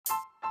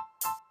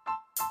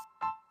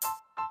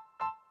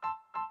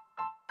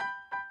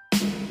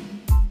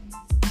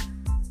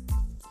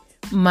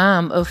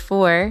mom of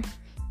 4,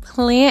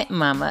 plant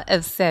mama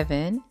of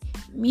 7,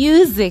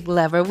 music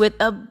lover with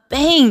a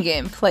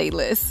banging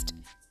playlist,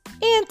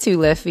 and 2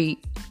 left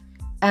feet,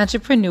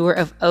 entrepreneur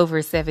of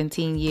over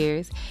 17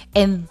 years,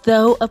 and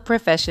though a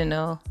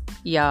professional,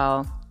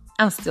 y'all,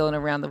 I'm still an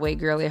around the way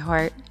girl at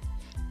heart.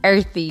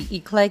 Earthy,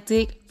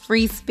 eclectic,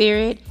 free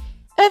spirit,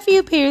 a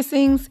few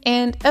piercings,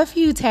 and a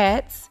few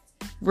tats.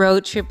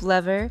 Road trip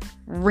lover,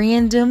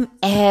 random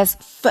as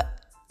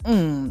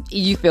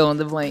you fill in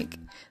the blank.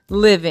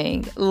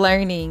 Living,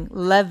 learning,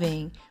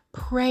 loving,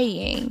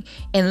 praying,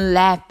 and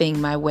laughing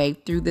my way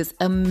through this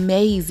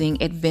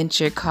amazing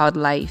adventure called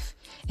life.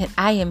 And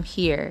I am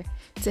here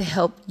to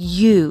help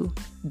you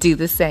do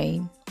the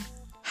same.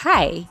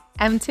 Hi,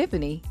 I'm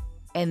Tiffany,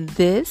 and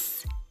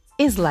this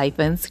is Life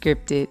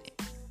Unscripted.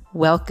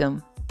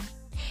 Welcome.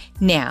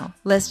 Now,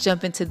 let's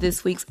jump into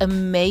this week's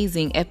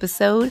amazing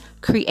episode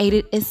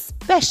created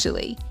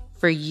especially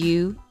for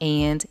you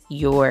and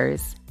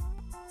yours.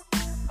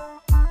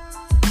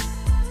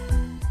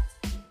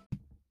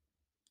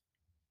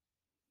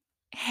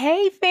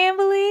 Hey,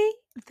 family.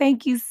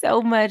 Thank you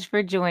so much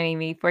for joining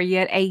me for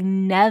yet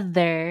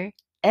another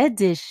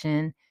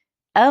edition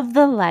of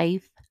the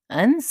Life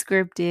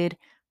Unscripted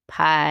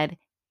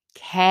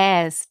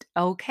podcast.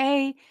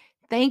 Okay.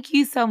 Thank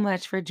you so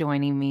much for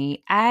joining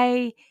me.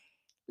 I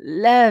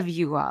love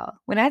you all.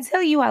 When I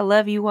tell you I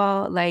love you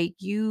all, like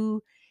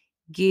you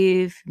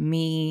give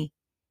me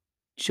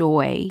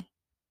joy.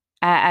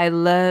 I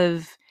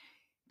love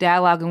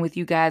dialoguing with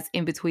you guys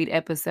in between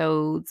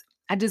episodes.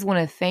 I just want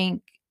to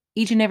thank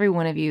each and every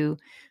one of you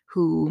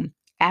who,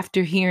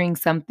 after hearing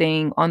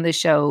something on the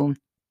show,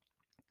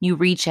 you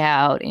reach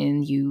out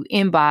and you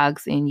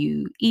inbox and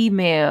you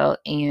email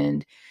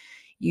and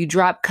you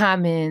drop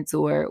comments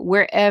or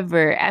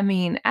wherever. I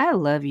mean, I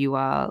love you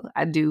all.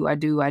 I do. I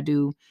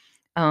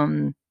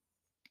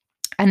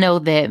know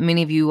that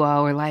many of you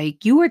all were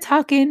like, you were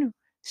talking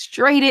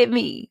straight at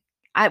me.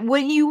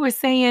 When you were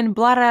saying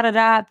blah, da, da,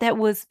 da, that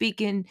was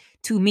speaking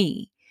to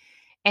me.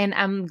 And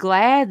I'm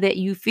glad that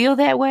you feel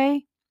that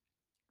way.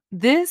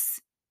 This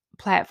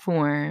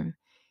platform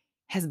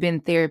has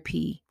been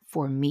therapy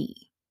for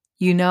me.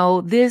 You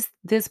know, this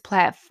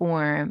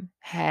platform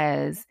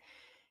has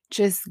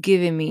just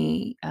given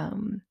me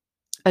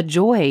a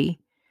joy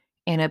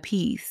and a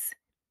peace.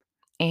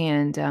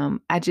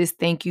 And I just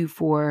thank you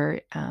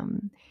for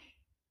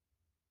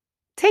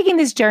taking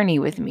this journey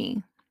with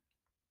me.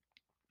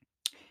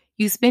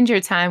 You spend your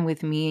time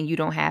with me and you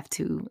don't have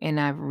to, and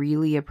I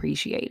really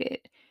appreciate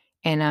it.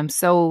 And I'm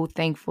so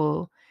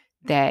thankful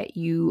that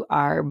you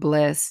are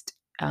blessed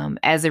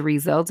as a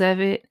result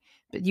of it,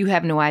 but you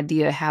have no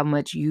idea how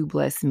much you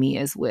bless me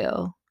as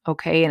well.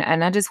 Okay.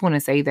 And I just want to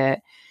say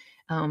that.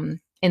 And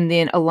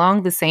then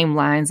along the same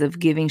lines of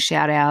giving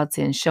shout outs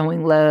and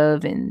showing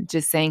love and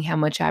just saying how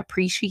much I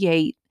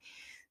appreciate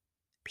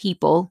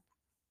people,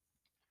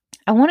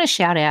 I want to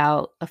shout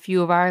out a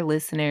few of our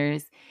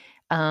listeners.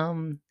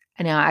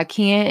 Now, I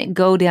can't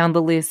go down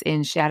the list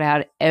and shout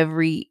out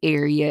every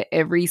area,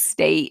 every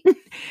state.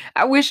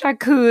 I wish I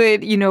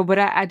could, but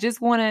I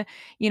just want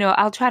to,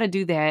 I'll try to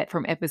do that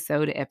from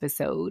episode to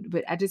episode.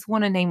 But I just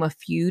want to name a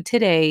few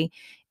today.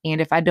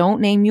 And if I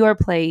don't name your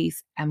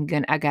place,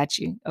 I got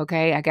you.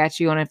 Okay. I got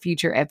you on a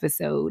future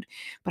episode.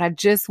 But I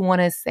just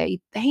want to say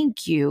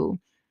thank you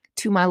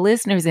to my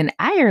listeners in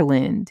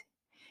Ireland.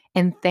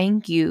 And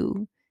thank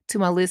you to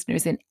my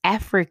listeners in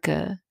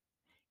Africa.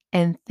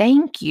 And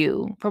thank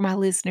you for my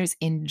listeners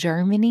in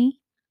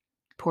Germany,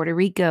 Puerto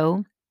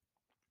Rico,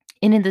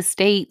 and in the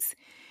States,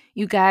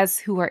 you guys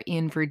who are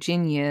in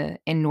Virginia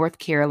and North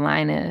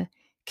Carolina,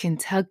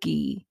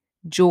 Kentucky,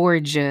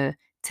 Georgia,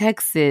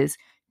 Texas,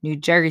 New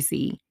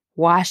Jersey,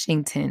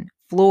 Washington,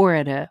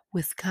 Florida,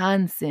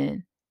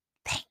 Wisconsin.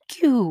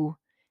 Thank you.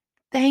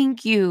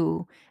 Thank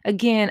you.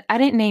 Again, I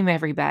didn't name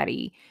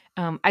everybody.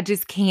 I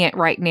just can't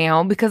right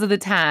now because of the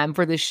time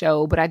for the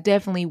show, but I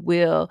definitely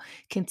will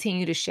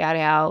continue to shout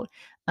out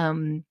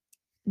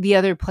the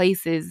other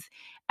places.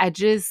 I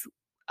just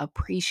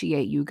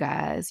appreciate you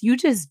guys. You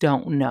just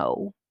don't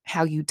know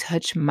how you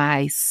touch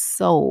my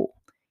soul.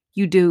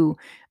 You do.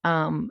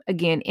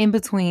 Again, in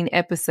between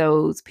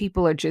episodes,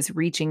 people are just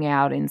reaching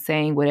out and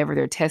saying whatever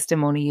their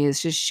testimony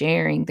is, just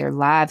sharing their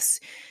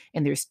lives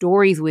and their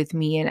stories with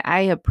me. And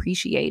I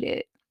appreciate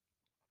it.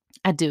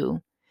 I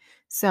do.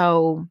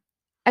 So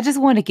I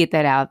just want to get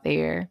that out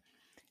there.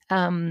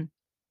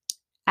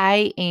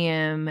 I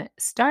am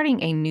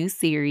starting a new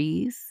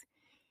series,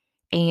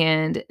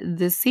 and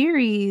the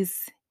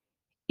series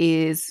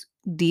is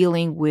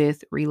dealing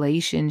with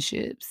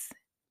relationships.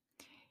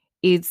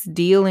 It's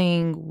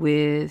dealing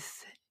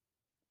with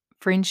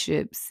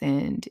friendships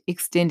and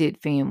extended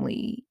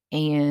family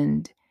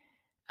and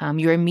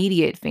your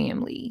immediate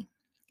family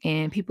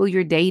and people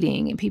you're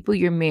dating and people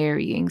you're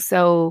marrying.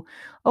 So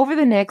over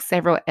the next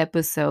several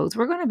episodes,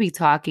 we're going to be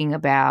talking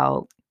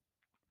about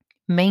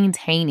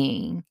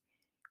maintaining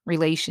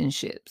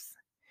relationships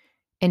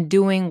and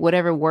doing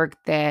whatever work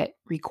that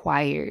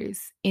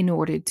requires in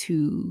order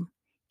to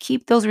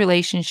keep those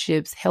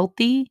relationships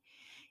healthy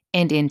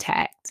and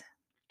intact.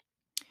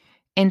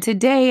 And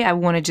today I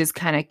want to just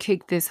kind of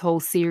kick this whole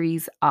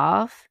series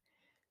off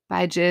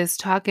by just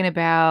talking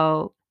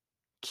about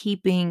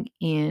keeping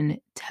in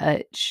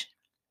touch.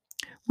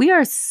 We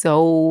are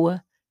so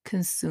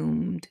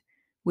consumed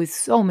with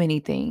so many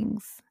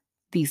things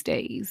these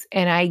days,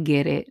 and I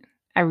get it.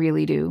 I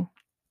really do.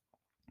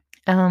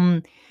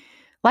 Um,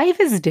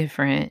 Life is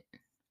different.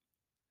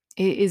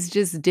 It is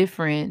just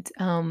different.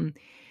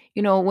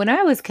 When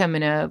I was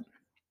coming up,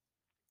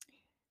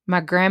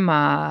 my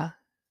grandma,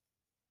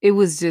 it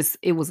was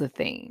a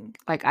thing.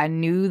 Like, I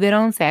knew that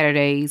on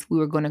Saturdays we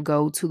were going to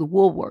go to the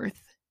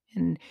Woolworth.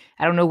 And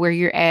I don't know where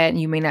you're at,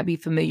 and you may not be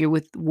familiar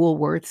with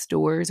Woolworth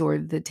stores or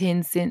the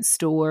 10-cent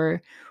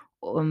store,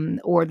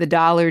 or the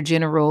Dollar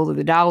General or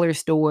the dollar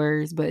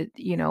stores. But,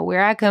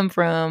 where I come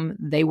from,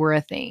 they were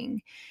a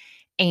thing.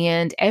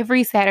 And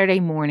every Saturday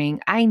morning,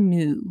 I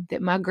knew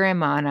that my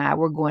grandma and I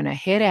were going to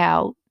head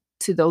out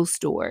to those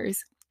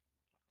stores.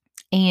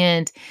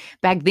 And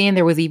back then,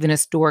 there was even a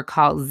store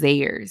called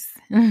Zayre's.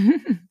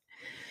 And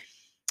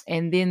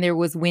then there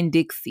was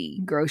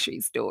Winn-Dixie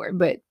grocery store.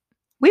 But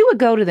we would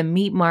go to the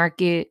meat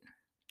market.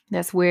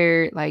 That's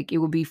where, like, it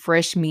would be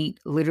fresh meat,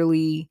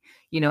 literally.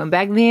 And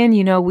back then,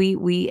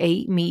 we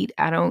ate meat.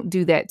 I don't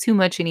do that too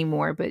much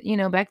anymore, but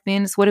back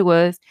then it's what it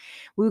was.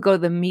 We would go to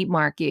the meat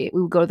market.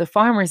 We would go to the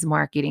farmer's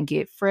market and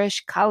get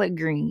fresh collard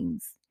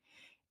greens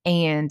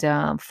and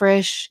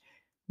fresh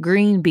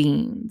green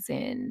beans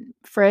and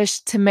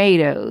fresh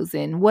tomatoes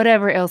and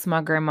whatever else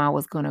my grandma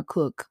was going to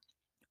cook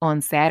on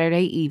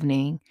Saturday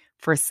evening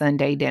for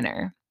Sunday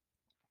dinner.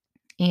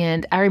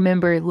 And I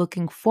remember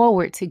looking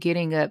forward to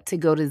getting up to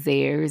go to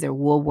Zayre's or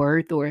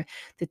Woolworth or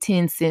the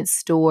 10-cent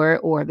store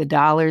or the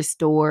dollar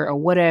store or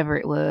whatever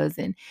it was.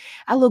 And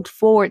I looked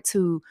forward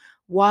to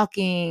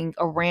walking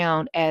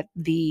around at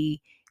the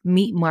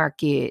meat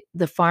market,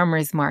 the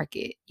farmer's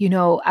market.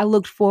 I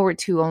looked forward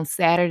to on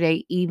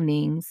Saturday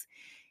evenings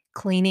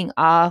cleaning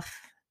off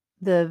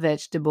the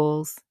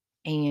vegetables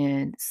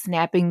and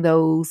snapping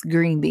those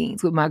green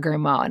beans with my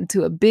grandma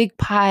into a big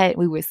pot.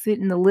 We would sit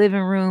in the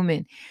living room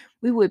and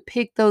we would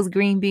pick those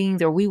green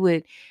beans, or we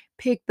would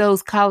pick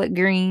those collard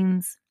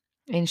greens,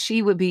 and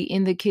she would be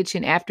in the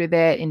kitchen after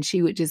that, and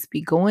she would just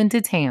be going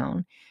to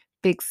town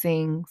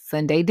fixing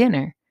Sunday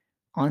dinner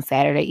on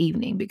Saturday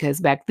evening, because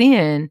back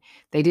then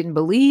they didn't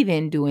believe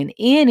in doing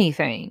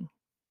anything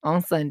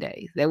on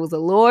Sundays. That was the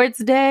Lord's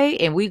day,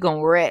 and we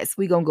gonna rest.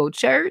 We gonna go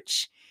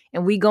church,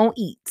 and we gonna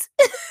eat.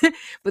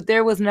 But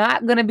there was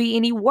not gonna be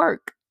any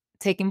work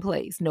taking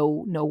place.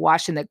 No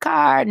washing the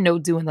car, no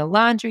doing the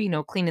laundry,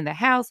 no cleaning the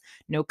house,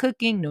 no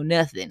cooking, no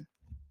nothing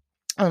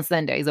on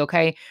Sundays.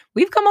 Okay,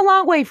 we've come a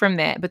long way from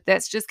that, but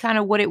that's just kind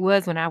of what it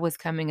was when I was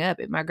coming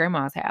up at my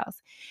grandma's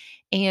house.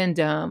 And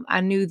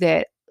I knew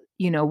that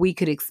we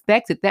could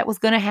expect that was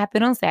going to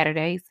happen on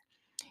Saturdays.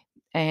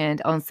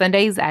 And on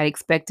Sundays, I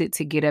expected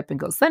to get up and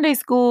go Sunday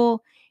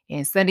school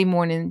and Sunday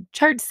morning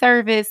church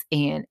service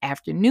and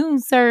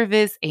afternoon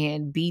service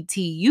and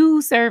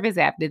BTU service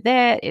after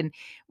that. And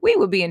we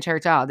would be in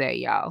church all day,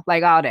 y'all,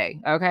 like all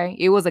day. Okay.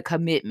 It was a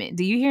commitment.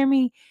 Do you hear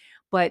me?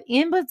 But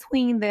in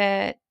between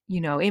that,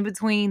 in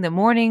between the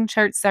morning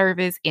church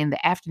service and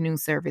the afternoon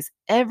service,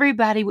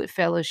 everybody would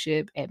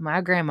fellowship at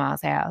my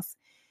grandma's house,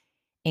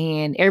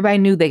 and everybody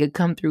knew they could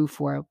come through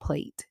for a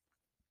plate.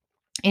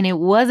 And it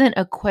wasn't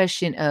a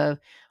question of,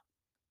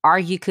 are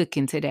you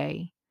cooking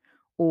today?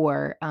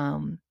 Or,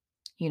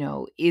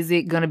 is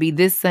it going to be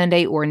this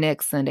Sunday or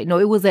next Sunday? No,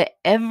 it was a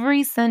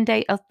every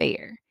Sunday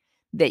affair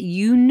that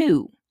you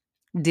knew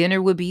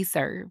dinner would be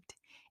served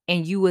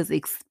and you was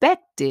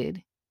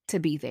expected to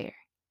be there,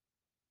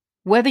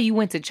 whether you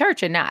went to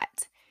church or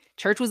not.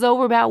 Church was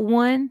over about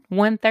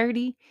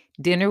 1:30.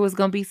 Dinner was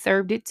going to be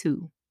served at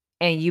 2,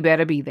 and you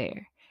better be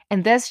there.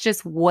 And that's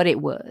just what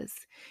it was,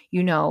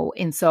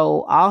 And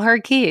so all her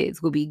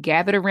kids would be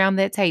gathered around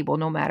that table,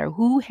 no matter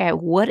who had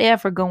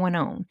whatever going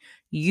on.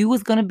 You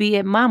was going to be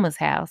at mama's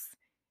house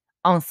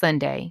on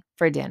Sunday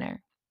for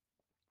dinner.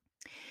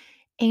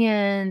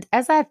 And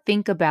as I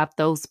think about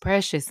those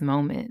precious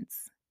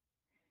moments,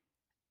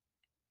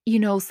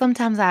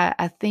 sometimes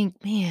I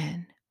think,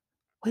 man,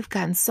 we've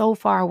gotten so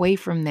far away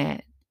from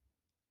that.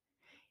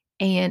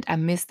 And I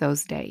miss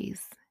those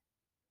days.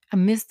 I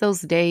miss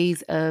those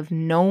days of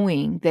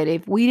knowing that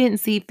if we didn't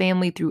see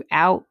family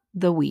throughout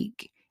the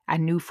week, I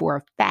knew for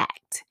a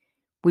fact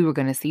we were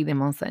going to see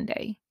them on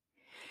Sunday.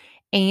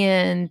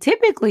 And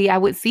typically I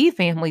would see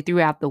family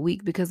throughout the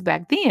week because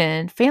back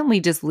then family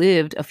just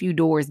lived a few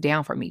doors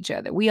down from each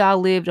other. We all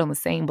lived on the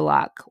same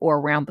block or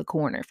around the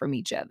corner from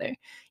each other.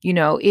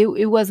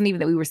 It wasn't even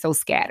that we were so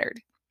scattered.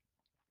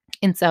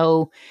 And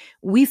so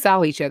we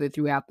saw each other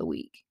throughout the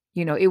week.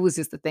 It was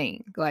just a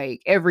thing.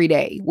 Like every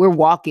day, we're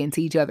walking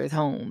to each other's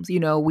homes.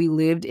 We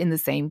lived in the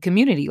same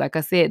community. Like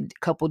I said, a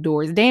couple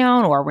doors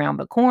down or around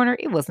the corner.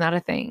 It was not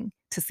a thing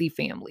to see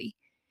family.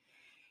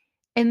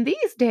 And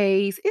these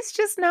days, it's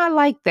just not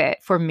like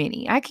that for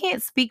many. I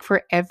can't speak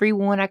for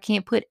everyone. I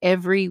can't put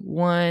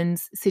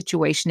everyone's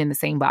situation in the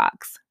same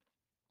box.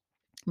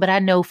 But I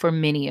know for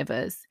many of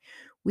us,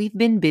 we've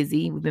been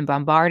busy. We've been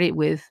bombarded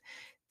with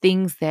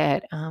things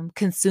that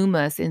consume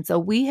us. And so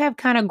we have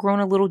kind of grown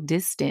a little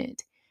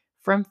distant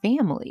from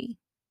family.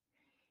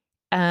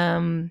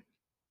 Um,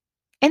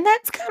 and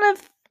that's kind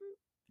of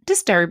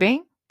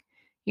disturbing.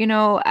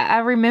 I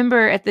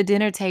remember at the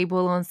dinner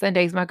table on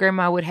Sundays, my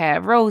grandma would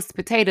have roast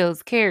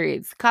potatoes,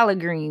 carrots, collard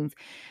greens,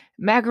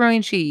 macaroni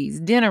and cheese,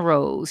 dinner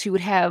rolls. She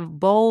would have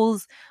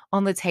bowls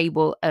on the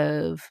table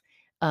of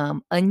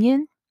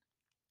onion,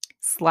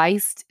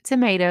 sliced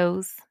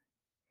tomatoes,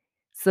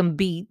 some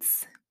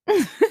beets.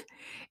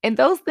 And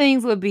those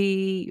things would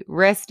be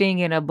resting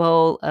in a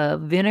bowl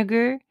of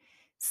vinegar,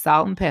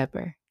 salt, and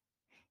pepper.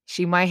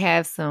 She might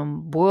have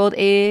some boiled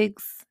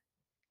eggs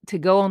to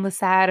go on the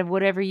side of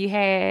whatever you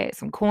had,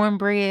 some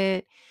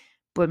cornbread.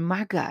 But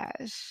my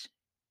gosh,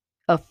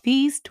 a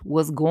feast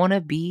was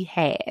gonna be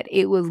had.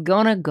 It was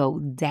gonna go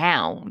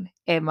down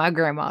at my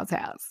grandma's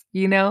house,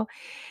 you know?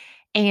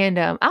 And,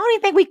 I don't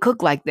even think we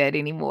cook like that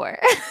anymore.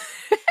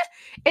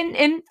 And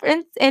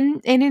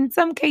in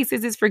some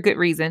cases, it's for good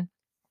reason.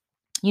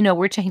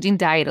 We're changing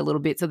diet a little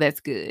bit, so that's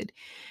good.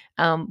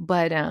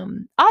 But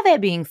all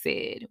that being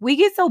said, we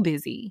get so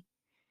busy.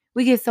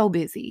 We get so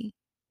busy.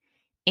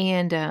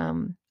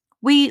 And,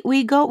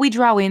 we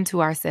draw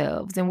into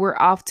ourselves, and we're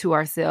off to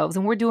ourselves,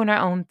 and we're doing our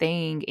own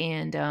thing.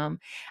 And,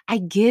 I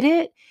get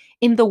it.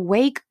 In the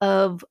wake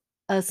of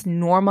us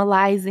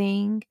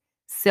normalizing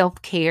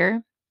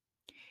self-care,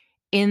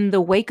 in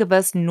the wake of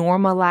us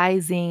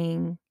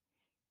normalizing,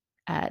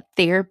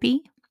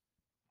 therapy,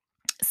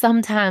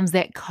 sometimes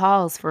that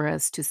calls for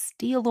us to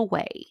steal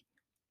away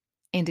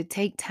and to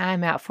take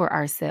time out for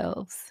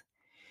ourselves.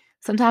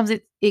 Sometimes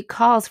it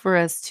calls for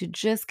us to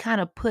just kind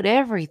of put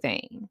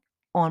everything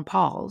on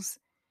pause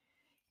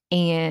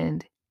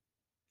and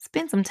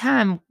spend some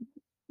time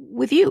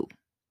with you,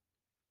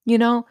 you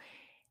know?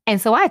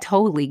 And so I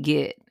totally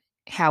get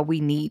how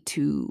we need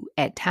to,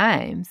 at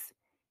times,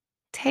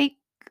 take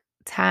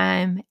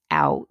time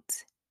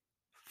out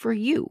for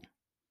you.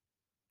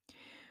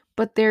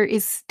 But there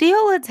is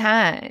still a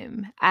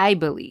time, I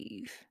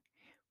believe,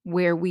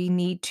 where we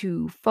need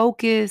to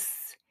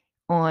focus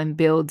on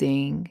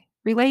building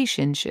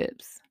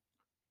relationships.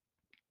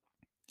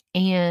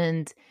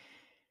 And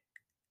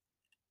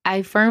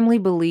I firmly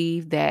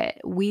believe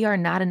that we are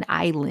not an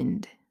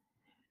island.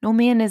 No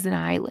man is an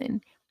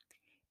island.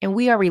 And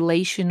we are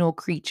relational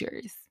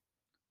creatures.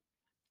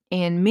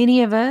 And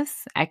many of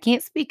us, I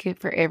can't speak it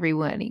for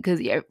everyone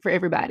because for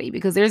everybody,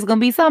 because there's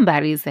gonna be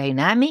somebody to say,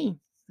 not me.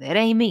 That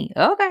ain't me.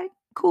 Okay,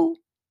 cool.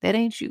 That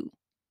ain't you.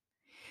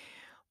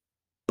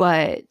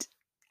 But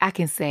I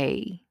can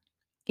say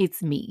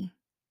it's me.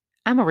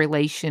 I'm a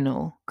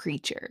relational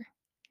creature.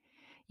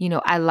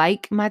 I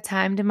like my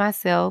time to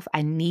myself.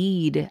 I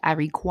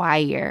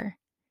require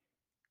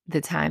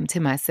the time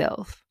to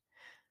myself.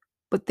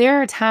 But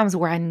there are times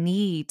where I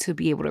need to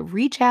be able to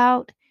reach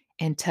out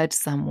and touch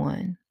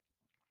someone.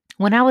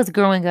 When I was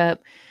growing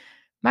up,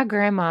 my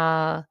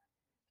grandma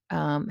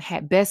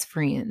had best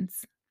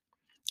friends,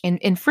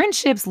 and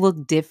friendships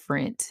look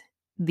different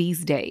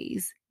these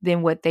days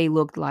than what they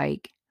looked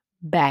like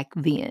back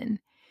then.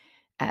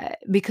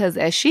 Because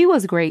as she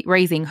was great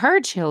raising her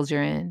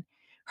children,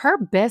 her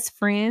best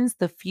friends,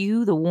 the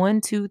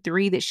one, two,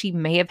 three that she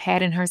may have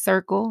had in her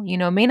circle,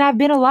 may not have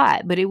been a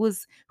lot, but it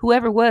was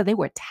whoever was, they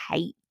were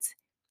tight.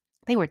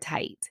 They were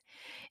tight.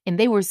 And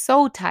they were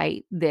so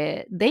tight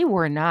that they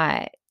were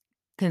not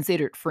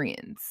considered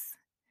friends.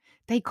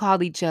 They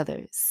called each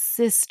other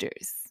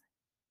sisters,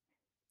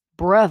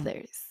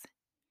 brothers.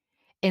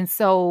 And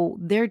so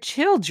their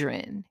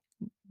children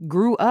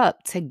grew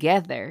up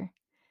together,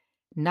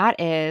 not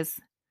as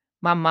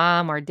my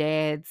mom or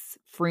dad's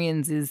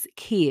friends'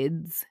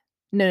 kids.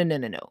 No, no, no,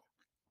 no, no.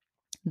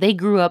 They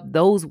grew up,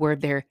 those were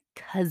their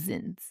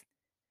cousins.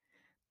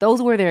 Those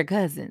were their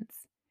cousins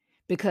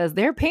because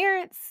their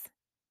parents,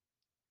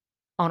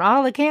 on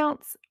all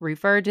accounts,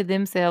 referred to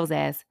themselves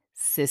as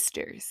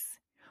sisters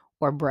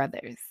or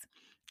brothers.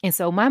 And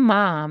so my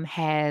mom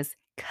has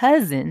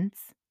cousins.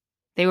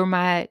 They were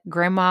my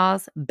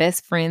grandma's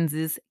best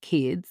friends'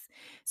 kids.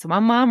 So my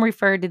mom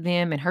referred to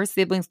them and her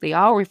siblings, they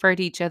all refer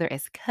to each other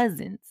as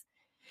cousins.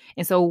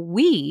 And so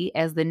we,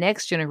 as the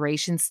next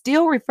generation,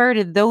 still refer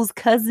to those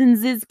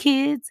cousins'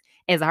 kids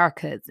as our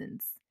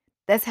cousins.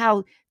 That's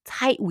how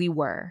tight we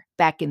were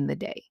back in the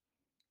day.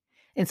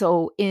 And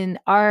so in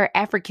our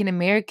African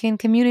American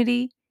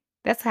community,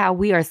 that's how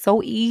we are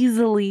so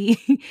easily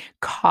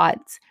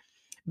caught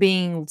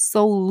being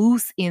so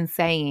loose in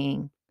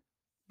saying,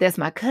 that's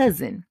my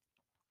cousin.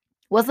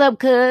 What's up,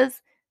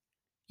 cuz?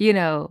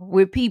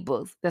 We're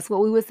peoples. That's what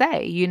we would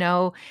say,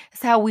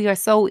 That's how we are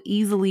so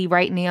easily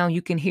right now.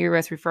 You can hear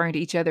us referring to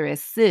each other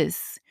as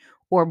sis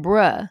or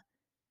bruh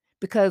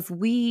because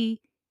we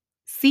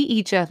see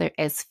each other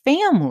as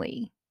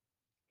family.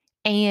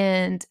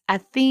 And I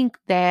think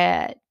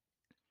that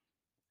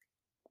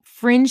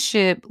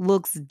friendship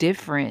looks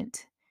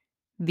different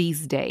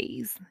these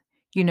days.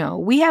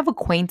 We have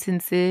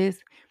acquaintances,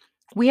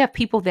 we have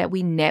people that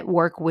we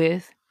network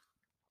with,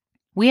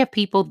 we have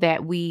people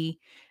that we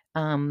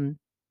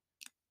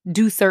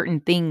do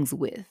certain things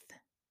with.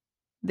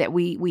 that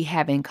we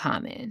have in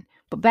common.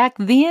 But back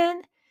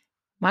then,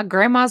 my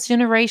grandma's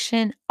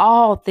generation,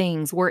 all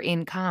things were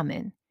in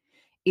common.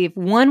 If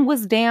one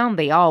was down,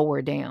 they all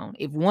were down.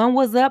 If one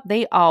was up,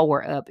 they all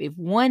were up. If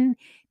one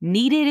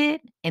needed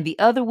it and the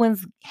other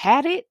ones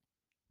had it,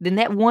 then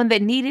that one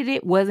that needed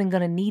it wasn't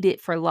going to need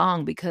it for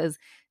long because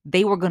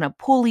they were going to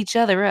pull each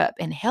other up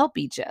and help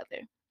each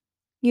other.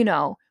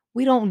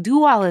 We don't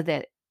do all of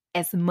that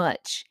as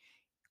much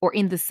or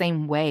in the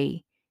same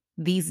way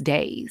these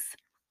days.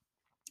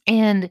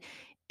 And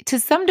to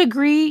some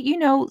degree,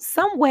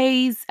 some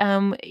ways,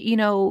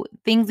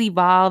 things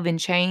evolve and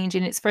change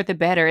and it's for the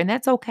better, and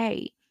that's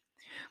okay.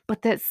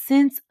 But that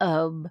sense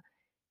of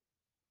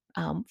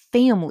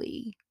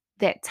family,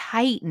 that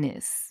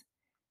tightness,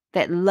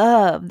 that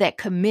love, that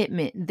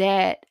commitment,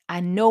 that I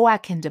know I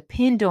can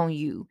depend on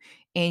you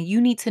and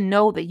you need to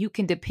know that you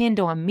can depend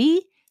on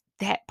me,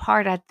 that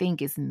part I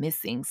think is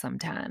missing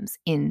sometimes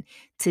in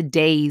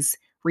today's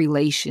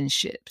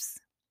relationships.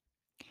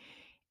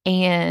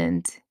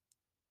 And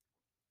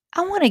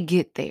I want to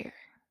get there.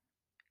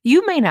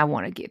 You may not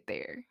want to get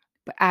there,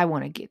 but I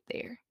want to get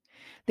there.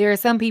 There are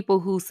some people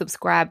who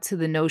subscribe to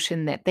the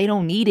notion that they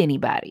don't need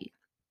anybody,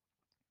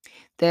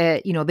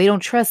 that, they don't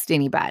trust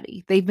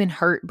anybody. They've been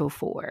hurt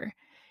before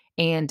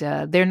and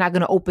they're not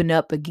going to open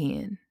up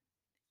again.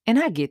 And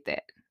I get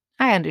that.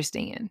 I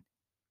understand.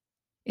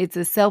 It's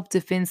a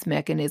self-defense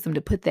mechanism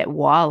to put that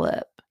wall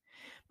up.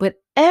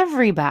 But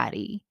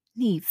everybody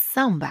needs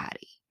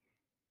somebody.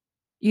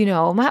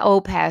 My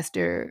old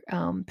pastor,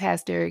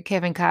 Pastor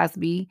Kevin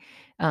Cosby,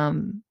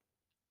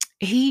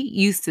 he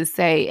used to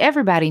say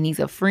everybody needs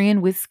a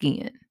friend with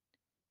skin.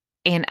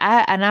 And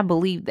I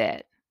believe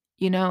that,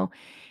 you know?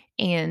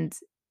 And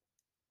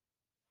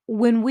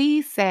when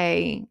we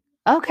say,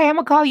 okay, I'm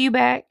gonna call you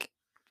back,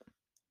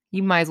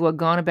 you might as well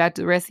go on about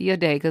the rest of your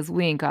day because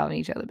we ain't calling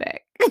each other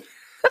back.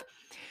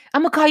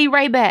 I'm gonna call you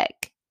right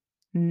back.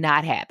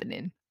 Not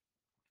happening.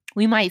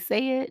 We might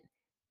say it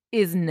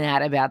is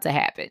not about to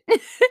happen.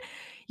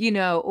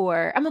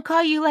 Or I'm gonna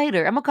call you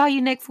later. I'm gonna call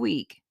you next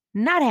week.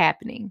 Not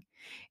happening.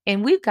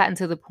 And we've gotten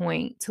to the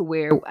point to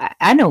where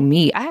I know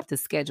me, I have to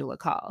schedule a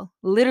call.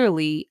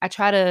 Literally, I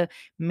try to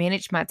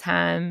manage my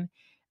time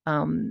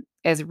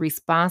as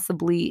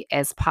responsibly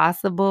as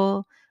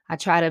possible. I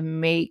try to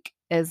make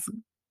as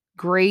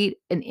great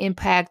an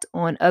impact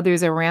on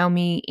others around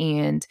me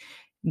and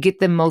get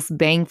the most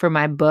bang for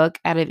my buck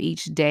out of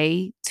each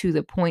day, to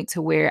the point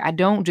to where I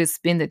don't just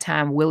spend the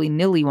time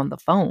willy-nilly on the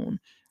phone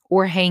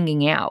or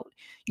hanging out.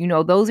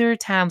 Those are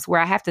times where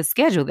I have to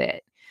schedule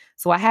that.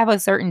 So I have a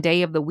certain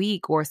day of the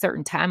week or a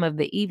certain time of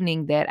the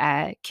evening that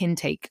I can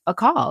take a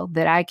call,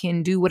 that I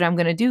can do what I'm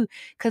going to do.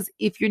 Because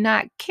if you're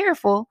not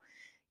careful,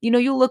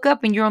 you'll look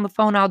up and you're on the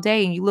phone all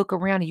day and you look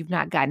around and you've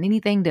not gotten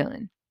anything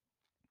done,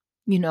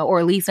 or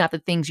at least not the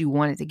things you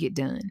wanted to get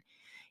done.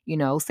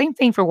 Same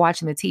thing for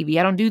watching the TV.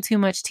 I don't do too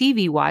much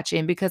TV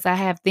watching because I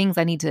have things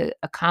I need to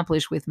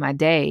accomplish with my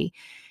day.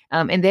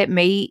 And that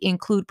may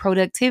include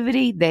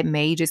productivity. That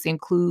may just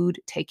include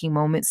taking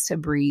moments to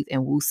breathe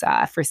and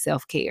woosah for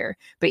self-care.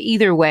 But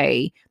either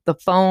way, the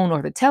phone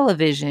or the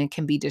television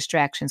can be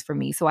distractions for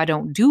me. So I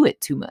don't do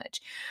it too much.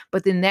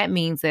 But then that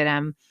means that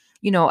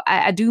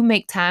I do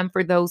make time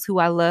for those who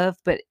I love,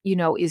 but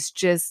it's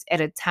just at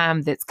a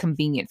time that's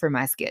convenient for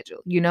my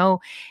schedule,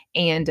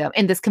 and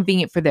that's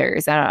convenient for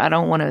theirs. I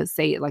don't want to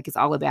say it like it's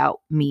all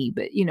about me,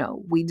 but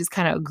we just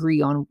kind of agree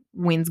on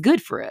when's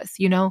good for us,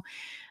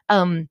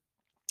 Um,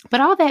 but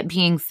all that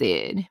being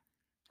said,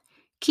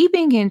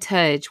 keeping in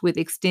touch with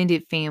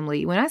extended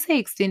family. When I say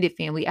extended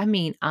family, I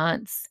mean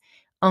aunts,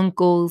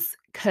 uncles,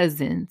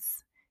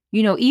 cousins,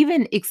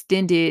 even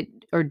extended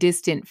or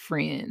distant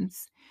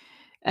friends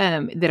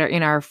that are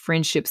in our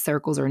friendship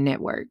circles or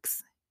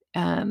networks.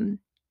 Um,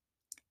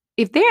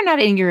 if they're not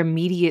in your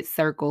immediate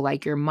circle,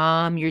 like your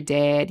mom, your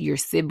dad, your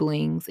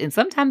siblings, and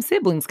sometimes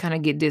siblings kind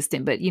of get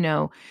distant, but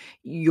your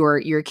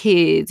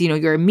kids,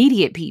 your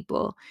immediate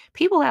people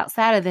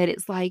outside of that,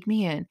 it's like,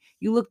 man,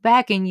 you look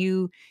back and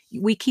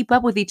we keep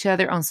up with each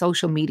other on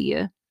social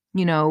media.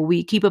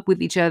 We keep up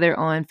with each other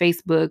on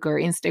Facebook or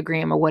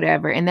Instagram or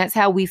whatever. And that's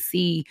how we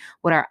see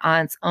what our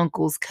aunts,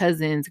 uncles,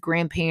 cousins,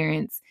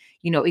 grandparents,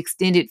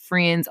 extended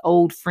friends,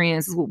 old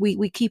friends,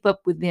 we keep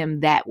up with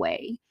them that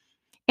way.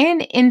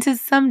 And to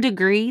some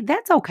degree,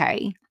 that's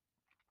okay.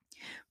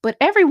 But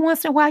every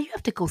once in a while, you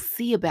have to go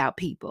see about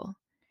people.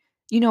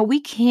 We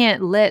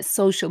can't let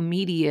social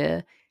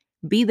media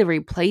be the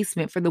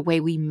replacement for the way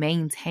we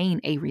maintain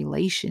a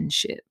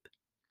relationship,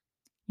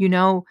 you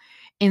know?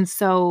 And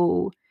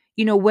so,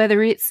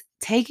 whether it's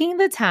taking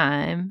the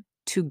time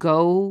to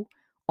go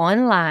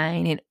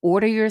online and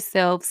order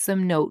yourself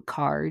some note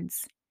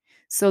cards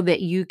so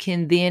that you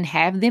can then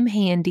have them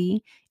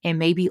handy, and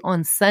maybe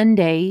on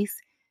Sundays,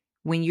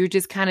 when you're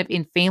just kind of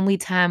in family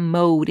time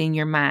mode in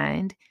your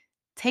mind,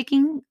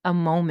 taking a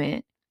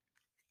moment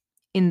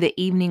in the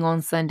evening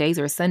on Sundays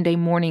or Sunday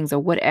mornings or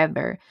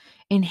whatever,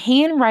 and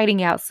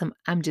handwriting out some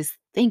 "I'm just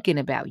thinking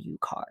about you"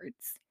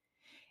 cards,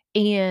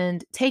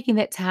 and taking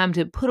that time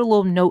to put a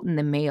little note in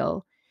the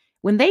mail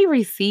when they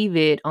receive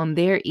it on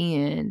their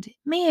end,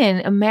 man,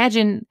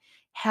 imagine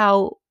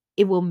how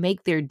it will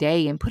make their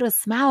day and put a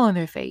smile on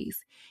their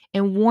face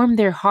and warm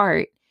their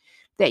heart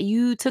that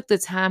you took the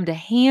time to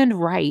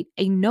handwrite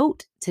a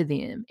note to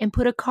them and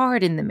put a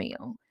card in the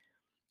mail.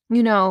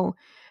 You know,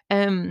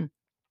 um,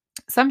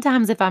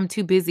 sometimes if I'm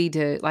too busy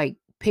to like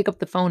pick up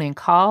the phone and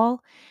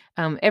call,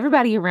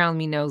 everybody around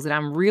me knows that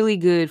I'm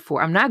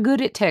not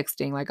good at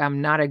texting. Like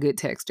I'm not a good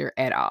texter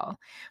at all,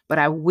 but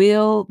I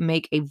will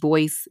make a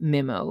voice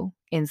memo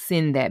and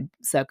send that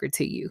sucker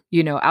to you.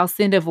 I'll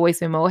send a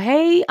voice memo.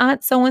 Hey,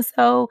 Aunt so and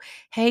so.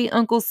 Hey,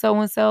 Uncle so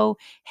and so.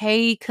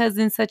 Hey,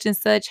 cousin such and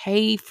such.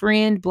 Hey,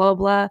 friend, blah,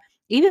 blah.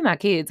 Even my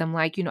kids, I'm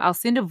like, I'll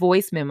send a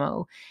voice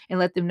memo and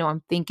let them know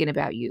I'm thinking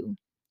about you.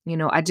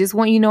 I just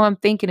want you to know I'm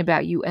thinking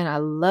about you and I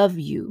love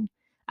you.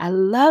 I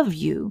love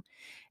you.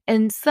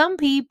 And some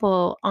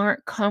people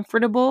aren't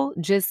comfortable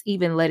just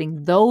even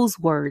letting those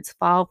words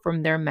fall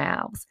from their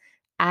mouths.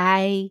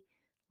 I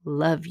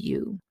love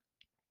you.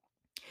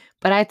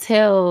 But I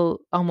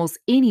tell almost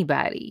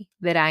anybody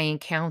that I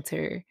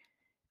encounter,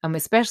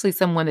 especially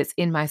someone that's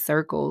in my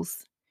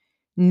circles,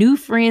 new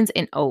friends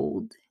and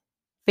old,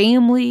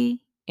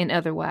 family and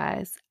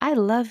otherwise, I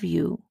love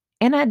you.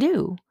 And I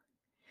do.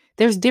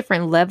 There's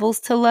different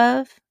levels to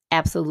love.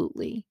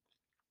 Absolutely.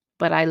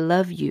 But I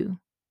love you.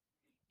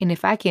 And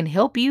if I can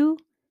help you,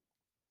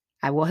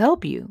 I will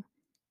help you.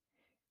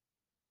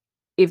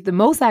 If the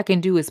most I can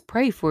do is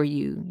pray for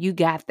you, you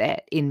got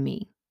that in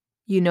me,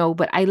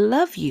 but I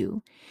love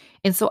you.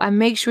 And so I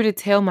make sure to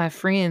tell my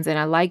friends, and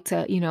I like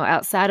to,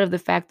 outside of the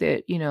fact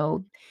that,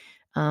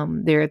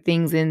 there are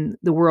things in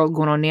the world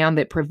going on now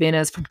that prevent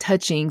us from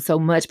touching so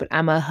much, but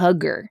I'm a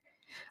hugger.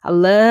 I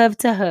love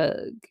to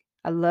hug.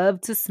 I love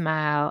to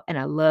smile and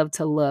I love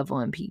to love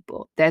on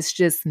people. That's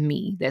just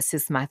me. That's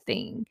just my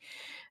thing.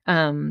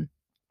 Um,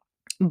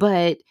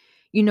 But,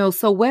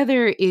 so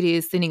whether it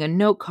is sending a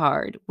note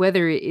card,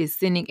 whether it is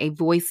sending a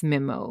voice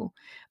memo,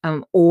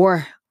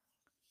 or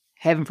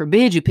heaven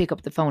forbid you pick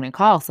up the phone and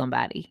call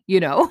somebody.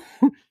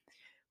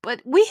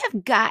 But we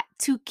have got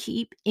to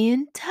keep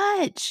in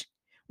touch.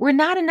 We're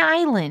not an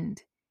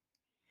island.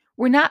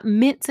 We're not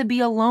meant to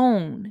be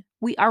alone.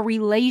 We are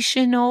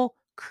relational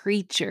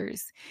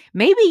creatures.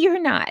 Maybe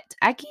you're not.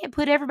 I can't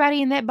put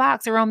everybody in that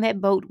box or on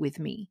that boat with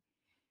me,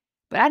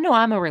 but I know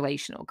I'm a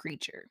relational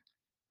creature.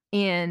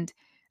 And,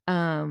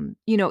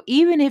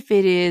 even if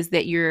it is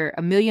that you're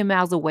a million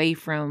miles away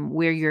from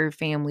where your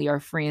family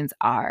or friends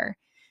are,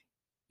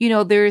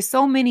 there are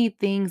so many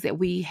things that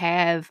we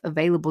have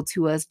available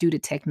to us due to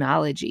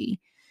technology.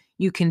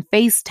 You can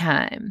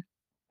FaceTime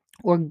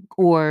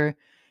or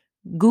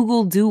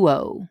Google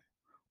Duo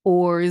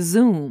or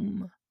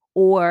Zoom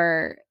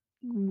or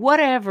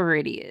whatever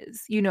it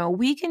is.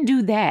 We can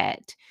do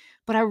that.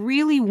 But I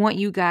really want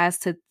you guys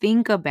to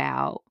think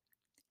about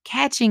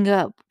catching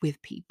up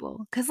with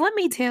people. Because let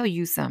me tell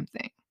you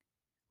something.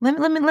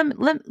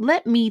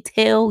 Let me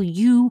tell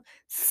you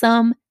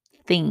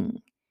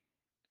something.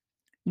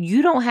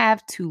 You don't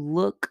have to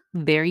look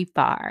very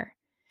far.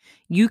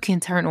 You can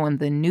turn on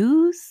the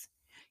news.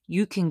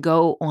 You can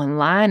go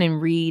online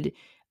and read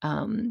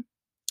um,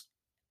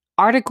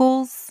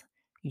 articles.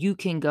 You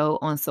can go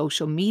on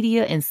social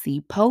media and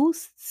see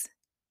posts.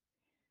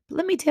 But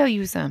let me tell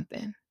you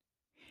something.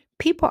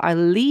 People are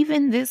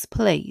leaving this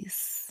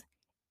place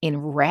in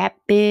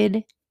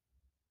rapid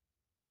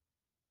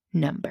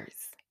numbers.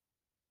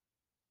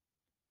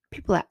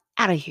 People are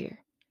out of here,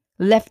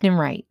 left and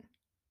right,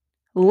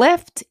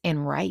 left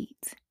and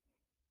right,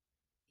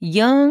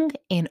 young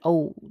and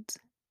old.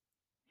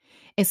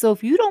 And so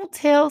if you don't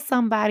tell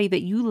somebody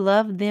that you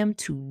love them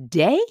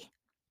today,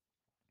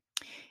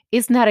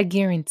 it's not a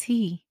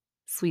guarantee,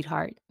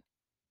 sweetheart,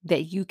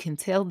 that you can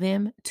tell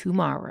them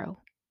tomorrow.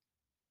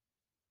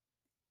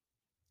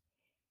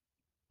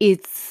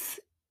 It's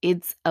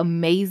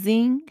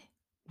amazing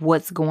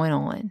what's going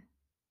on.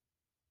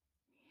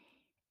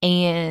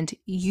 And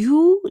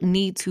you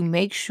need to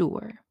make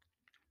sure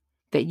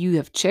that you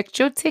have checked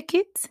your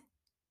tickets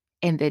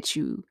and that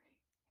you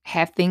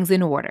have things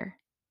in order.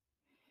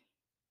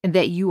 And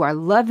that you are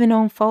loving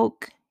on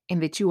folk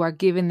and that you are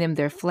giving them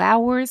their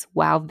flowers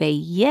while they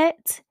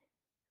yet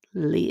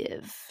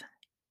live.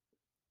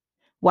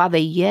 While they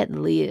yet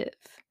live.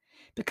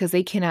 Because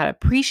they cannot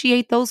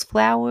appreciate those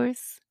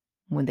flowers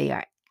when they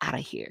are out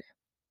of here.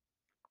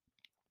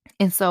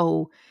 And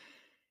so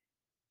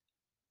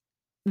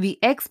the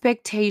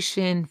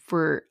expectation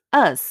for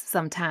us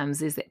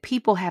sometimes is that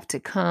people have to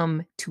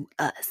come to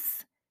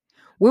us.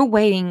 We're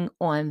waiting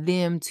on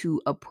them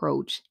to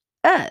approach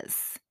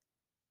us.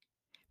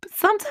 But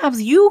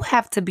sometimes you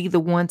have to be the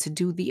one to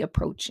do the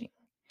approaching.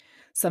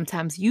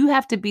 Sometimes you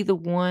have to be the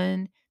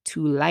one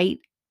to light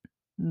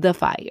the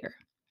fire.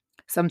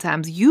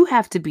 Sometimes you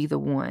have to be the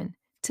one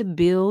to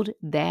build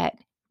that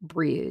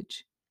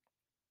bridge.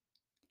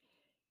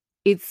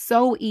 It's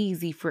so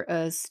easy for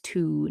us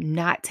to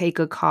not take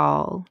a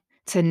call,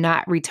 to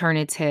not return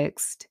a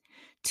text,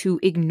 to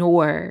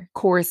ignore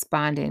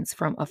correspondence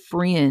from a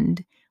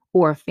friend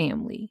or a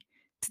family,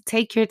 to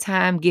take your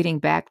time getting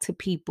back to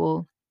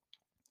people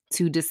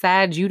to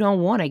decide you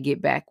don't want to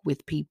get back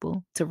with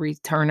people, to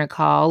return a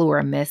call or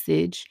a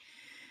message.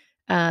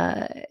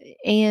 Uh,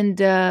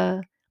 and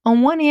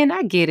on one end,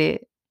 I get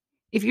it.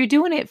 If you're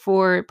doing it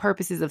for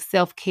purposes of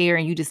self care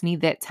and you just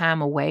need that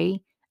time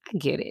away, I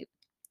get it.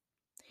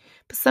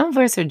 But some of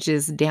us are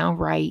just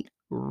downright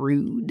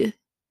rude.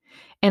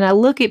 And I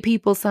look at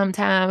people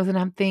sometimes and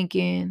I'm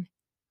thinking,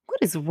 what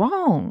is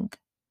wrong?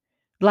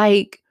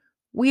 Like,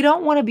 we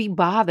don't want to be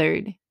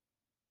bothered.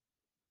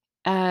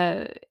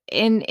 Uh,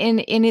 and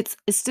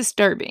it's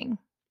disturbing.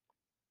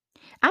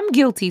 I'm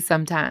guilty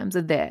sometimes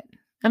of that.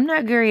 I'm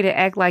not going to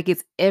act like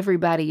it's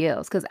everybody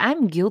else because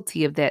I'm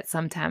guilty of that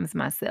sometimes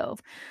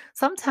myself.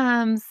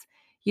 Sometimes,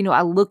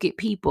 I look at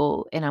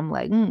people and I'm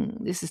like,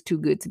 this is too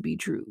good to be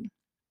true.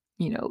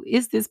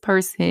 Is this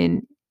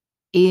person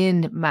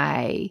in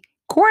my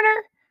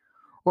corner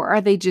or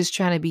are they just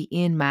trying to be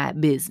in my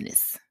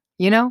business?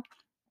 You know?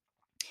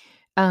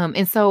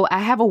 And so I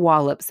have a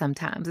wall up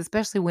sometimes,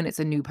 especially when it's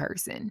a new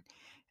person,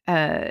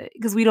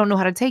 because we don't know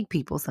how to take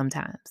people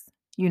sometimes,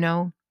 you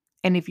know?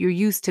 And if you're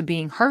used to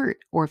being hurt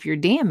or if you're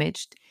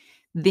damaged,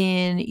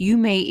 then you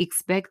may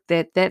expect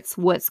that that's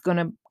what's going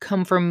to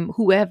come from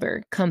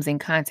whoever comes in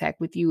contact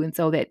with you. And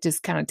so that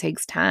just kind of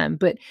takes time.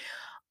 But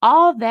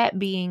all that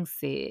being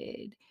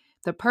said,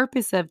 the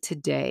purpose of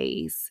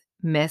today's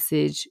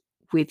message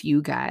with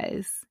you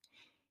guys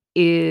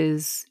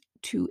is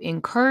to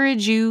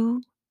encourage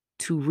you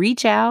to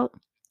reach out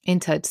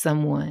and touch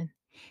someone.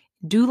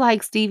 Do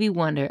like Stevie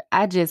Wonder.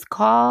 I just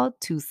called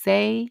to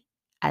say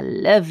I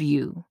love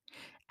you.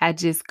 I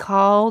just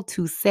called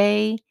to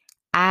say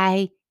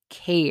I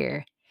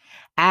care.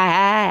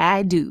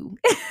 I do.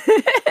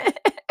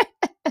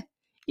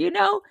 you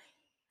know,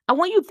 I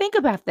want you to think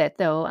about that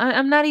though.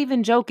 I'm not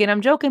even joking.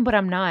 I'm joking, but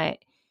I'm not.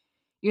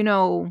 You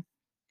know,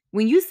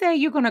 when you say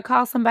you're going to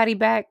call somebody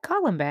back,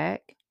 call them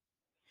back.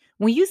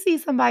 When you see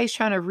somebody's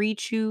trying to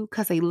reach you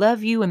because they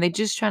love you and they're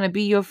just trying to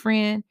be your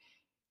friend,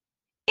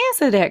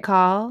 answer that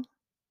call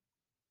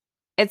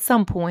at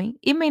some point.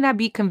 It may not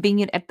be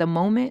convenient at the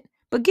moment,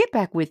 but get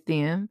back with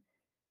them.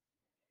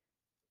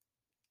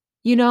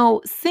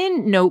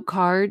 Send note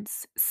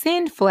cards,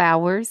 send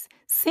flowers,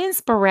 send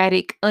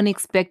sporadic,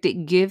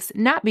 unexpected gifts,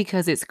 not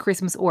because it's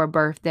Christmas or a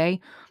birthday,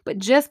 but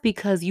just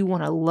because you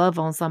want to love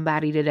on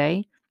somebody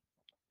today.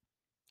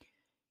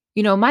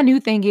 My new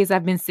thing is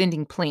I've been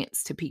sending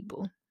plants to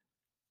people.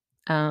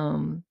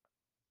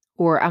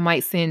 Or I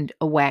might send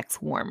a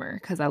wax warmer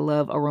because I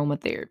love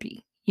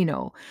aromatherapy.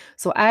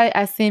 So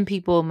I send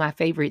people my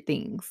favorite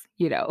things,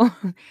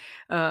 kind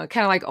of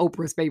like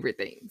Oprah's favorite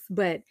things.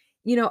 But,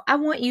 I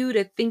want you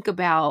to think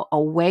about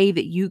a way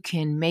that you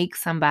can make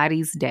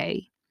somebody's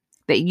day,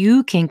 that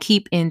you can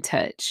keep in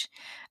touch.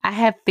 I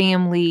have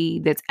family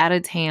that's out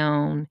of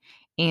town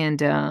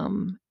and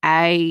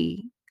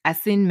I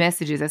send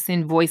messages, I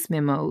send voice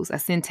memos, I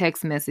send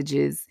text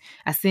messages,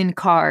 I send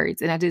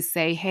cards, and I just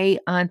say, hey,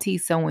 Auntie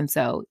so and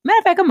so. Matter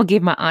of fact, I'm going to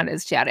give my aunt a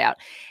shout out.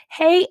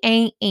 Hey,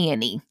 Aunt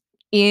Annie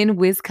in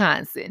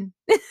Wisconsin.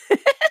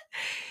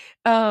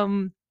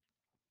 um,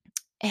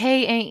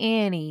 hey, Aunt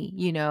Annie,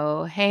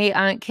 hey,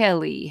 Aunt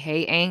Kelly,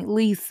 hey, Aunt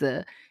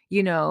Lisa,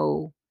 you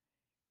know,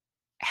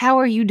 how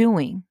are you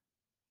doing?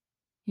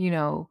 You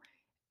know,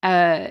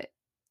 uh,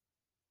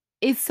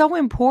 it's so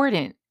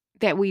important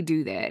that we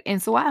do that.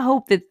 And so I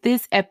hope that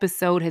this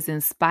episode has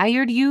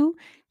inspired you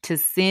to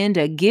send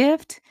a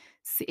gift.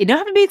 It don't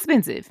have to be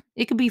expensive.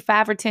 It could be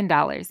 $5 or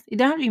 $10. It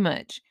don't have to be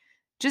much.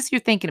 Just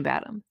you're thinking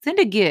about them. Send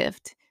a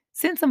gift.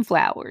 Send some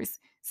flowers.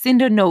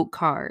 Send a note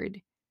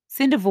card.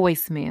 Send a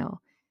voicemail.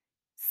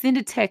 Send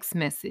a text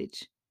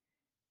message.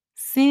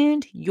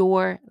 Send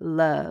your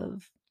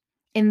love.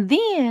 And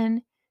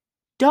then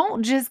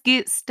don't just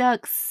get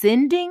stuck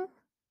sending,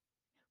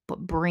 but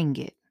bring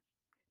it.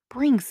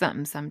 Bring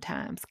something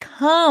sometimes.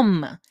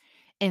 Come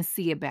and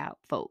see about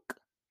folk.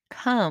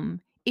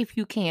 Come if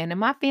you can. And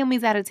my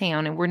family's out of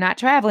town and we're not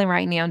traveling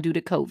right now due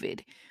to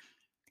COVID.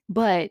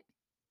 But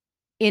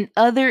in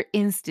other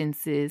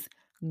instances,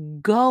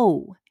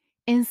 go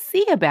and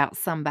see about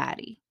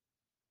somebody.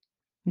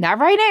 Not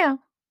right now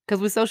because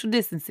we're social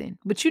distancing,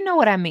 but you know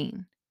what I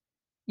mean.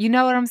 You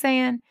know what I'm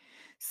saying?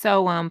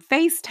 So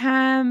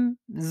FaceTime,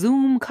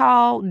 Zoom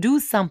call, do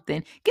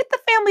something. Get the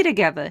family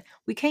together.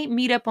 We can't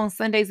meet up on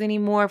Sundays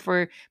anymore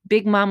for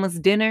Big Mama's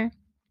dinner,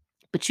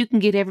 but you can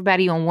get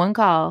everybody on one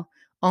call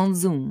on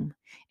Zoom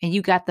and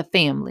you got the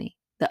family,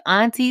 the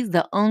aunties,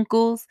 the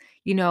uncles,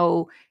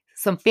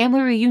 some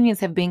family reunions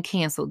have been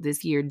canceled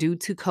this year due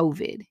to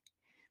COVID.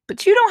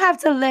 But you don't have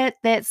to let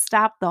that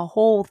stop the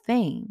whole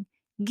thing.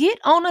 Get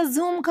on a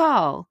Zoom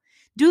call.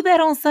 Do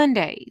that on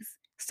Sundays.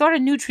 Start a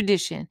new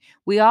tradition.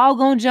 We all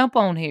gonna jump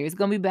on here. It's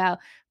gonna be about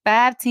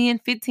 5, 10,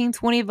 15,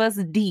 20 of us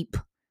deep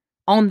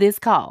on this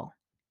call.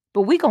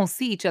 But we gonna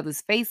see each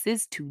other's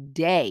faces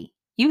today.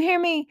 You hear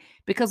me?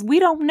 Because we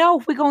don't know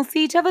if we're gonna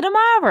see each other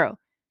tomorrow.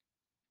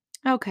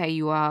 Okay,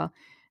 you all.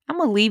 I'm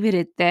gonna leave it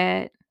at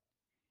that.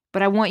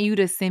 But I want you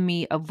to send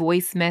me a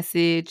voice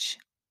message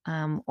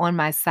on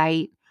my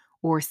site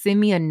or send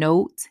me a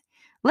note.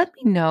 Let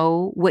me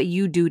know what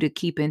you do to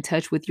keep in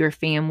touch with your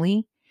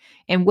family.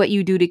 and what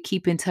you do to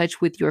keep in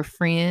touch with your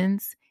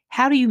friends.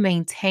 How do you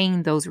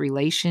maintain those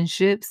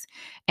relationships?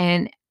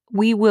 And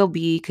we will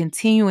be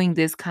continuing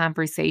this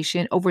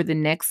conversation over the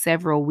next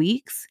several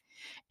weeks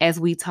as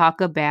we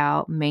talk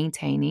about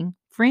maintaining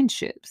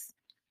friendships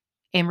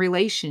and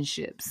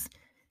relationships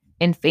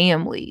and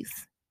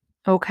families.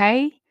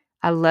 Okay?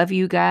 I love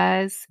you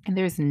guys, and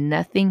there's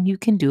nothing you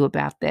can do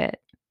about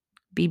that.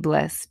 Be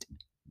blessed.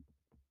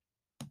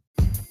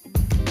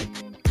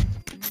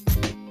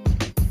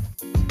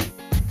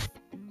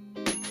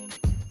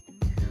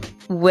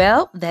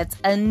 Well, that's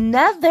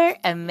another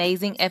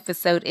amazing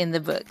episode in the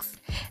books.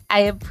 I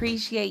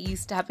appreciate you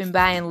stopping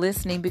by and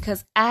listening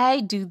because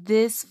I do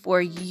this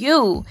for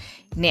you.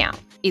 Now,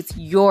 it's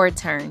your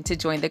turn to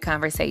join the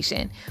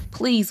conversation.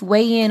 Please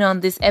weigh in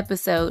on this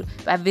episode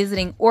by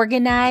visiting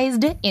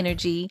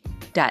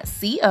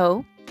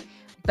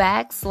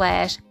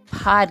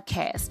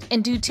organizedenergy.co/podcast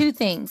and do two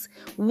things.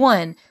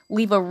 One,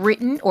 leave a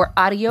written or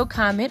audio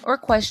comment or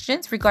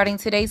questions regarding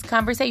today's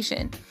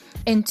conversation.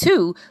 And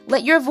two,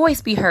 let your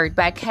voice be heard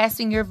by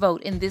casting your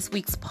vote in this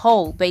week's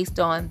poll based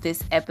on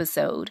this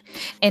episode.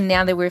 And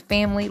now that we're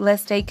family,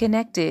 let's stay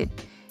connected.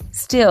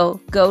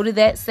 Still, go to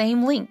that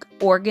same link,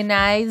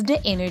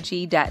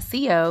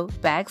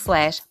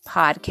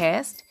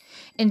 organizedenergy.co/podcast,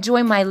 and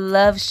join my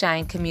Love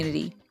Shine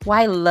community.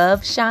 Why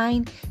Love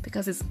Shine?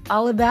 Because it's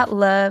all about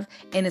love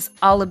and it's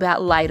all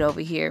about light over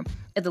here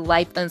at the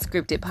Life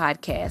Unscripted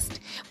podcast.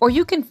 Or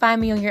you can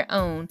find me on your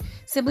own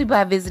simply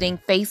by visiting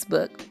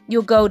Facebook.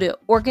 You'll go to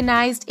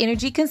Organized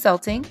Energy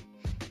Consulting,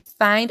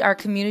 find our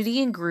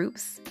community and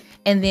groups,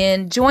 and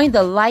then join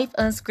the Life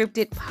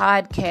Unscripted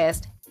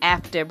podcast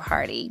after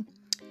party.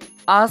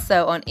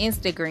 Also on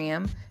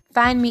Instagram,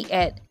 find me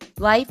at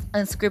Life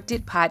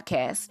Unscripted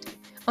Podcast.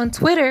 On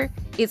Twitter,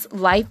 it's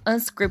Life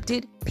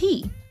Unscripted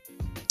P.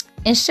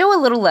 And show a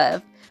little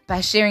love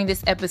by sharing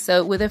this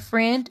episode with a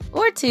friend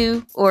or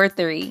two or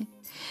three.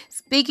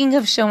 Speaking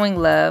of showing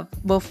love,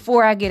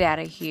 before I get out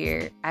of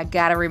here, I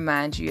gotta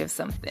remind you of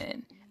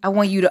something. I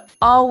want you to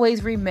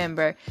always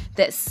remember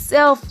that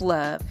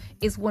self-love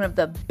is one of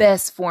the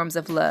best forms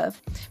of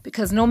love,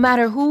 because no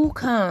matter who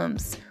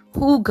comes,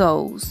 who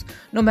goes,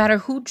 no matter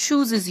who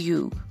chooses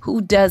you,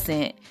 who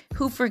doesn't,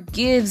 who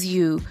forgives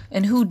you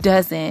and who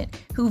doesn't,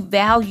 who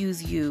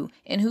values you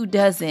and who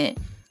doesn't,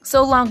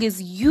 so long as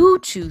you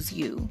choose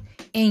you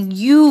and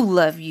you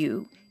love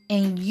you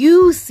and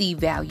you see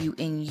value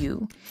in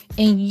you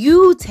and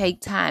you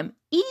take time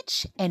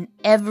each and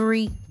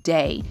every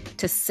day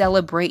to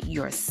celebrate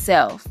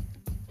yourself.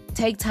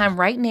 Take time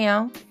right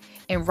now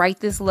and write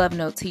this love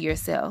note to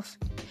yourself.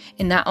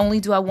 And not only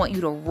do I want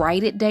you to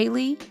write it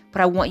daily,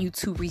 but I want you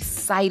to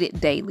recite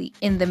it daily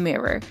in the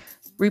mirror.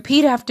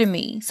 Repeat after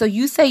me. So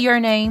you say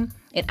your name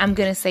and I'm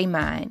going to say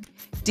mine.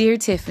 Dear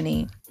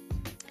Tiffany,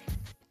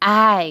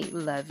 I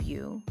love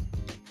you.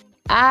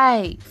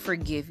 I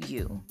forgive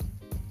you.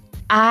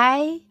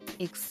 I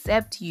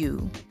accept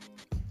you.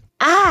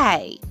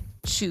 I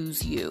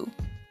choose you.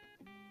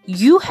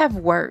 You have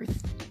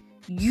worth.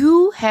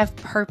 You have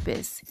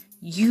purpose.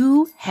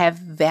 You have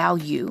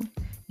value.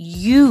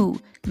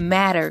 You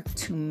matter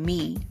to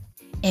me.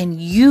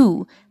 And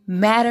you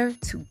matter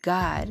to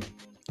God.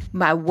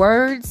 My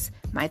words,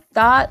 my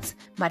thoughts,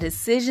 my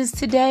decisions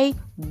today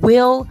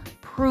will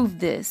prove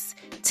this.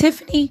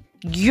 Tiffany,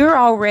 you're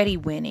already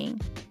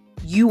winning.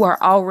 You are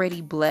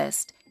already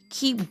blessed.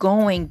 Keep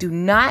going. Do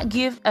not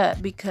give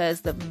up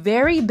because the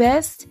very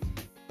best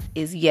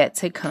is yet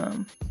to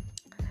come.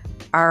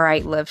 All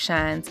right, Love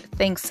Shines.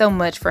 Thanks so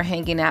much for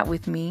hanging out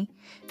with me.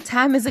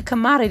 Time is a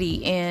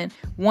commodity, and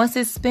once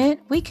it's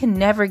spent, we can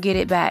never get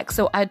it back.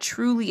 So I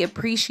truly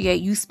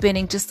appreciate you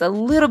spending just a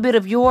little bit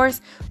of yours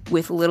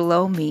with little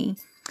old me.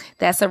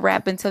 That's a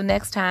wrap until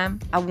next time.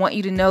 I want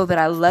you to know that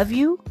I love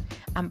you.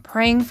 I'm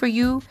praying for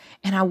you,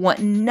 and I want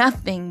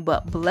nothing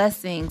but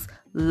blessings,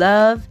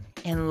 love,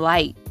 and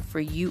light for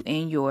you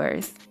and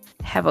yours.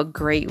 Have a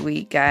great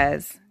week,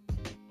 guys.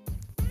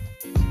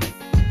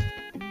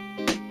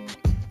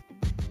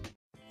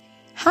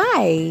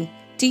 Hi.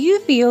 Do you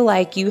feel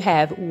like you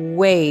have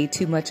way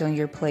too much on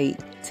your plate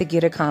to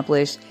get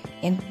accomplished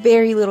and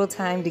very little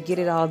time to get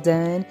it all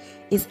done?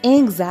 Is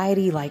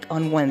anxiety like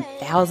on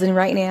 1,000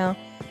 right now?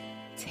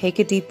 Take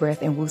a deep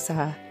breath and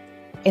woosah,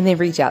 and then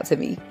reach out to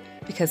me,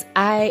 because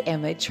I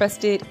am a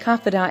trusted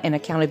confidant and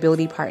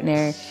accountability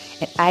partner,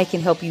 and I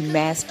can help you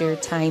master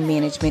time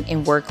management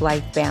and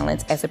work-life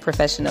balance as a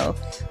professional.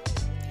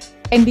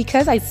 And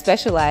because I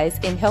specialize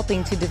in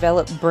helping to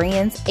develop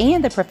brands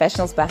and the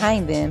professionals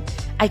behind them,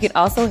 I could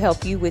also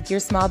help you with your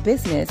small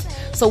business.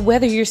 So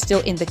whether you're still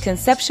in the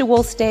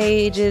conceptual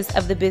stages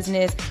of the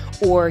business,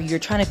 or you're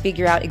trying to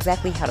figure out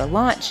exactly how to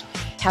launch,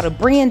 how to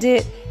brand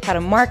it, how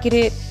to market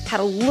it, how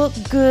to look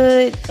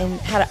good, and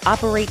how to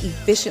operate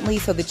efficiently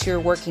so that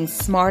you're working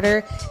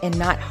smarter and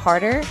not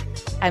harder,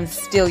 I'm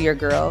still your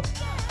girl.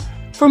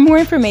 For more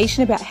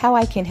information about how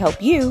I can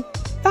help you,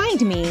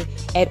 find me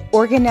at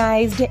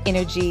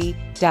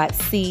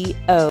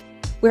organizedenergy.co,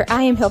 where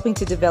I am helping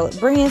to develop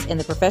brands and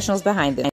the professionals behind them.